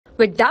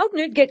With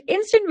Doubtnut, get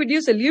instant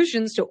video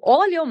solutions to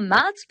all your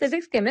maths,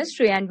 physics,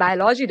 chemistry, and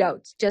biology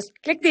doubts. Just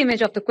click the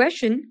image of the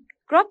question,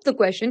 crop the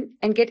question,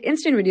 and get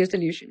instant video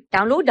solution.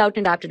 Download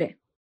Doubtnut app today.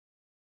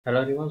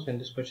 Hello everyone, so in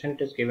this question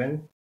it is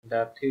given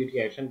the three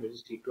reaction which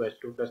is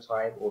T2H2 plus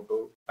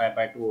 5O2, 5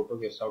 by 2 O2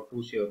 gives out 2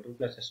 CO2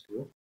 plus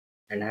H2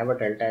 and have a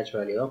delta H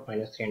value of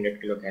minus 300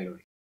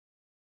 kilocalorie.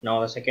 Now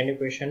the second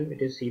equation,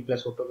 it is C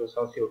plus O2 gives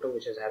out CO2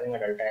 which is having a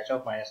delta H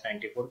of minus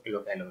 94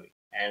 kilocalorie.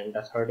 And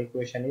the third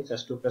equation is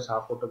H2 plus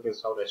half O2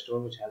 gives out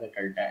H2 which has a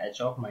delta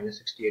H of minus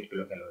 68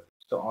 kilocalorie.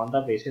 So on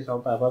the basis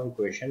of the above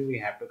equation, we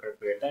have to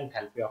calculate the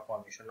enthalpy of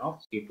formation of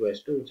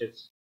C2H2 which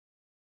is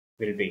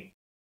will be.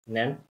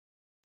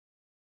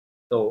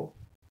 So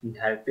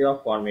enthalpy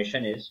of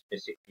formation is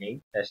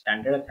basically the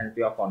standard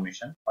enthalpy of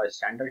formation or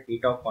standard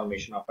heat of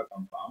formation of a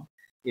compound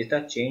is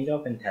the change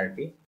of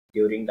enthalpy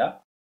during the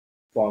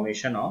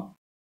formation of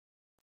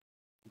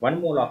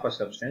 1 mole of a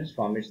substance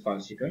from its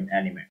constituent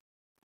element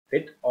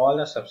with all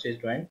the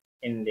substituents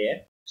in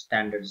their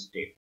standard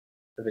state.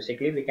 So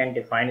basically we can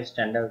define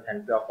standard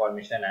enthalpy of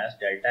formation as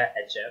delta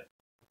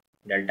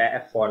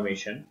F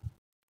formation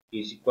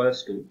is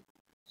equals to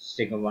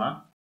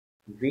sigma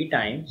V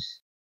times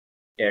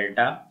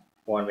delta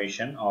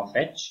formation of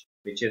H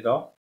which is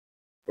of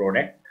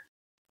product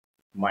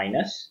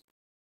minus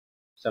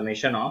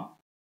summation of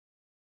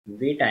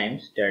V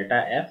times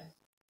delta F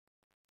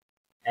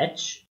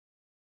H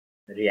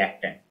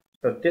reactant.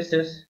 So this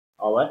is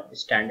our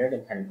standard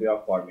enthalpy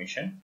of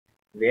formation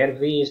where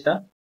V is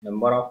the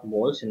number of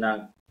moles in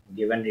a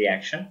given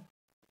reaction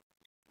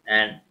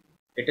and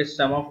it is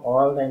sum of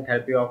all the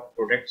enthalpy of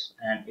products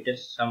and it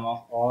is sum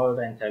of all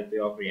the enthalpy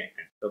of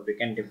reactant. So we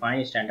can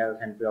define standard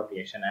enthalpy of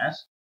reaction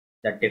as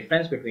the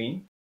difference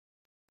between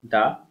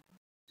the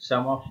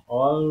sum of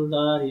all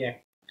the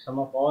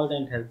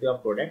enthalpy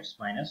of products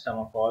minus sum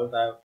of all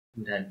the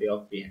enthalpy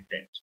of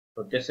reactants.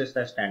 So this is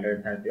the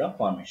standard enthalpy of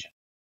formation.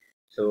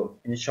 So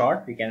in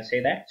short, we can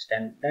say that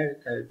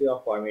standard enthalpy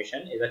of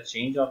formation is a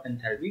change of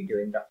enthalpy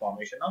during the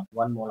formation of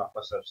 1 mole of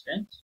a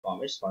substance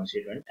from its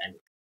constituent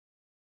element.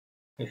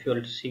 If you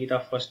will see the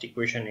first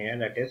equation here,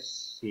 that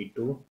is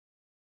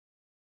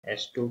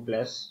C2H2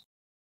 plus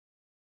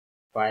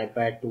 5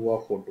 by 2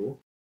 of O2,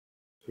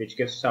 which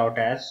gives out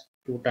as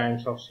 2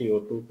 times of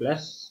CO2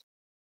 plus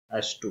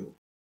H2.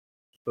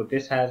 So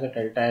this has a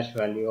delta H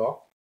value of,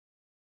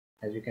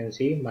 as you can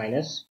see,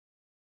 minus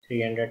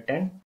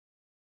 310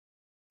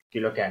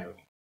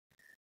 kilocalorie.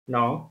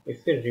 Now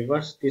if we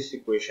reverse this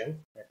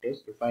equation, that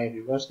is if I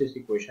reverse this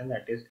equation,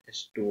 that is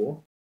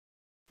H2O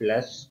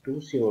plus 2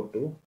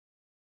 CO2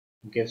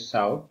 gives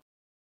out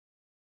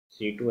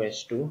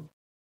C2H2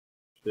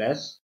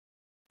 plus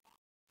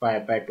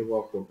 5 by 2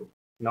 of O2.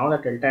 Now the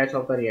delta H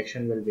of the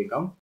reaction will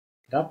become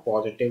the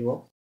positive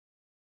of,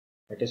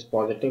 that is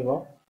positive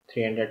of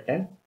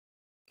 310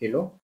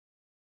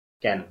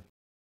 kilocalorie.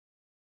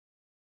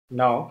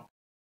 Now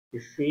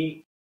if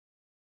we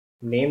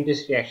name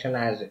this reaction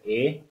as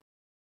A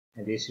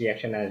and this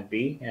reaction as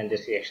B and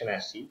this reaction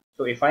as C.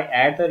 So if I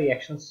add the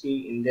reaction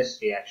C in this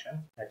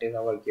reaction, that is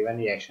our given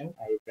reaction,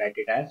 I write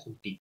it as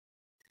D.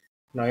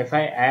 Now if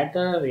I add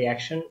the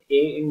reaction A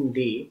in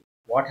D,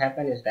 what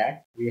happens is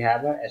that we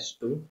have a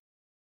H2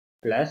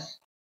 plus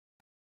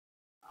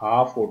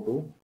half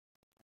O2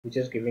 which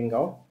is giving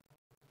out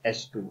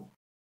H2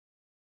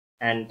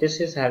 and this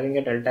is having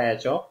a delta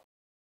H of,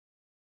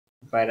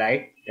 if I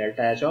write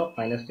delta H of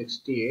minus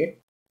 68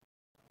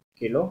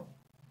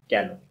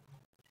 kilocalorie.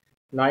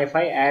 Now if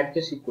I add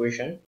this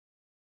equation,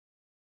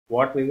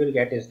 what we will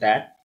get is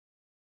that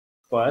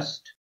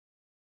first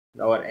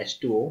our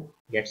H2O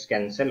gets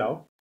cancelled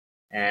out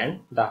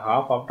and the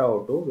half of the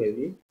O2 will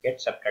be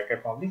get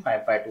subtracted from the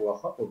 5 by 2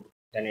 of O2.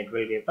 Then it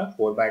will give a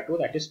 4 by 2,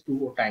 that is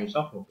 2 times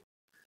of O2.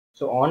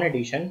 So on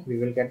addition, we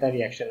will get the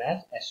reaction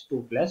as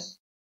H2 plus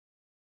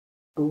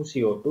 2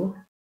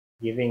 CO2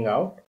 giving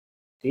out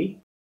the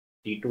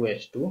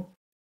T2H2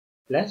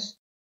 plus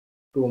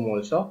 2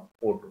 moles of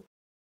O2.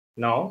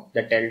 Now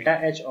the delta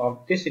H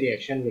of this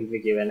reaction will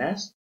be given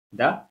as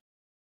the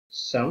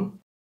sum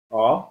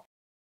of,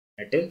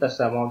 that is the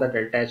sum of the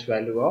delta H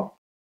value of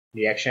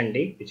reaction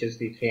D, which is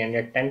the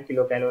 310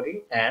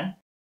 kilocalorie, and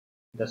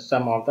the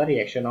sum of the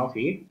reaction of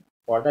heat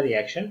for the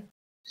reaction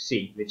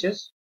C, which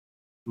is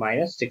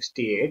minus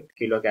 68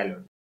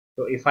 kilocalorie.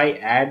 So if I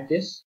add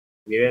this,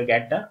 we will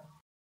get the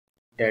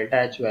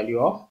delta H value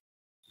of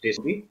this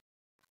will be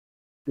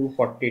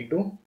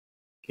 242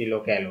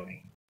 kilocalorie.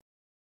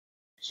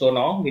 So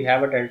now we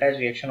have a delta H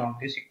reaction of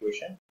this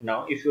equation.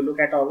 Now if you look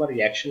at our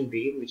reaction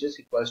B, which is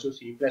equals to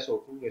C plus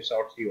O2 gives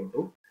out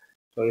CO2.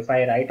 So if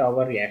I write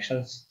our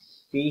reaction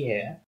C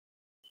here,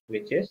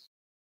 which is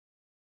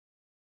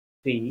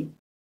C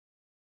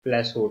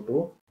plus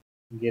O2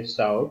 gives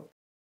out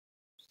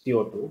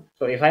CO2.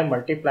 So if I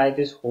multiply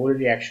this whole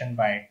reaction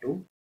by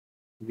 2,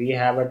 we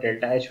have a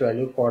delta H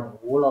value for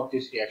the whole of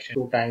this reaction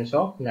 2 times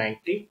of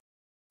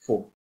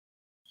 94.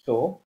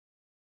 So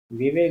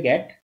we will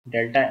get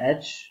delta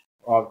H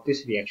of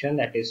this reaction,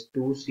 that is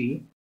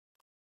 2C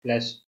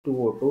plus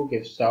 2O2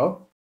 gives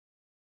out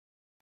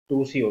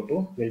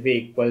 2CO2 will be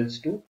equals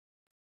to,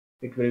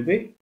 it will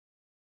be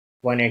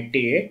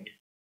 188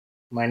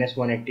 minus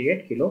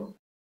 188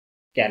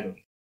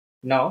 kilocalorie.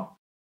 Now,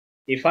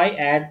 if I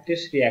add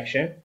this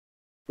reaction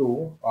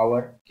to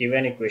our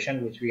given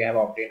equation which we have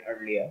obtained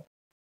earlier,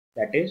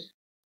 that is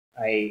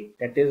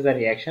the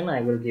reaction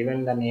I will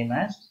given the name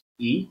as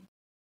E,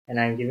 and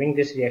I'm giving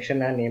this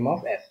reaction a name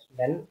of F.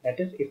 Then that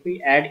is, if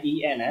we add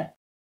E and F,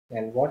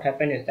 then what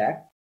happens is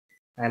that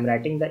I'm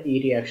writing the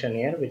E reaction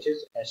here, which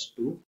is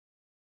S2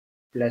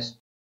 plus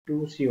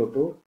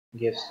 2CO2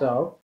 gives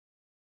out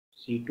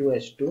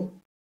C2H2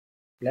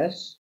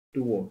 plus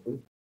 2O2,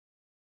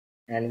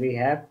 and we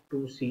have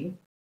 2C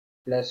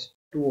plus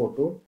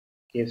 2O2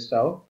 gives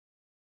out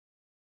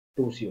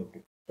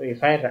 2CO2. So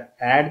if I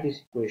add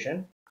this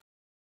equation,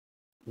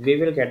 we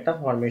will get the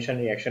formation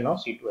reaction of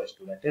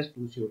C2H2, that is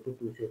 2CO2,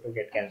 2CO2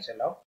 get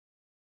cancelled out,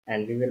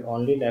 and we will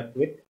only left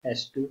with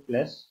S2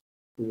 plus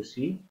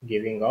 2C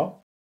giving off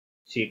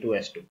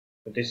C2H2.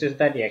 So this is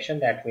the reaction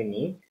that we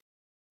need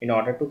in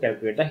order to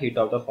calculate the heat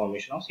of the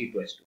formation of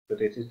C2H2. So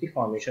this is the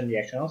formation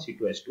reaction of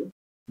C2H2.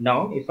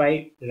 Now if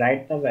I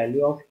write the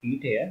value of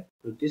heat here,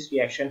 so this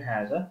reaction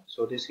has a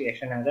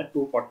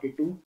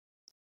 242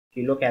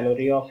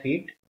 kilocalorie of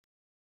heat,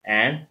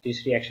 and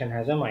this reaction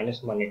has a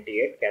minus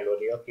 188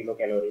 calorie or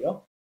kilocalorie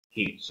of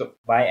heat. So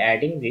by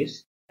adding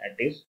this, that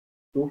is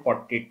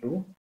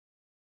 242,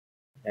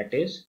 that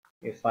is,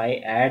 if I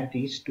add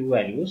these two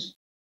values,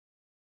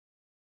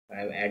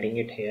 I am adding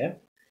it here,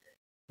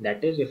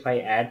 that is, if I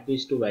add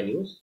these two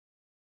values,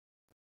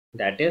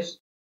 that is,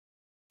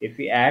 if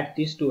we add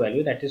these two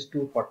values, that is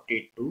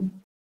 242,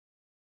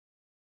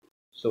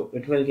 so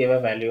it will give a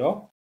value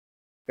of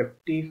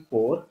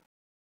 54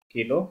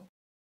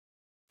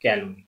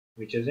 kilocalorie,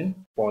 which is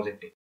in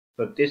positive.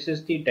 So this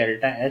is the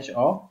delta H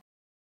of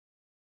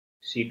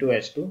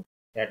C2H2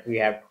 that we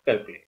have to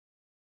calculate.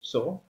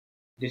 So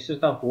this is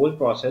the whole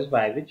process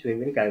by which we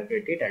will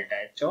calculate the delta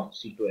H of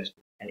C2H2,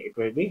 and it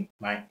will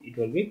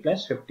be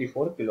plus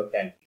 54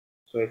 kilocalorie.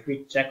 So if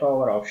we check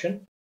our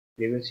option,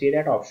 we will see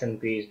that option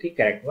B is the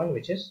correct one,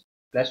 which is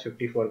plus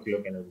 54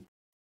 kilocalorie.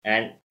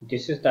 And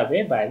this is the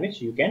way by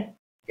which you can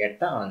get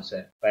the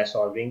answer, by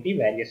solving the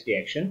various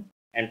reaction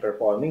and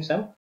performing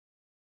some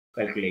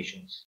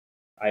calculations.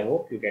 I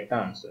hope you get the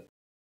answer.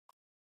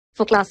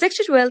 For class 6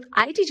 to 12,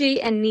 IIT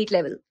JEE and NEET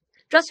level.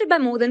 Trusted by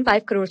more than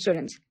 5 crore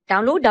students.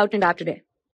 Download Doubtnut app today.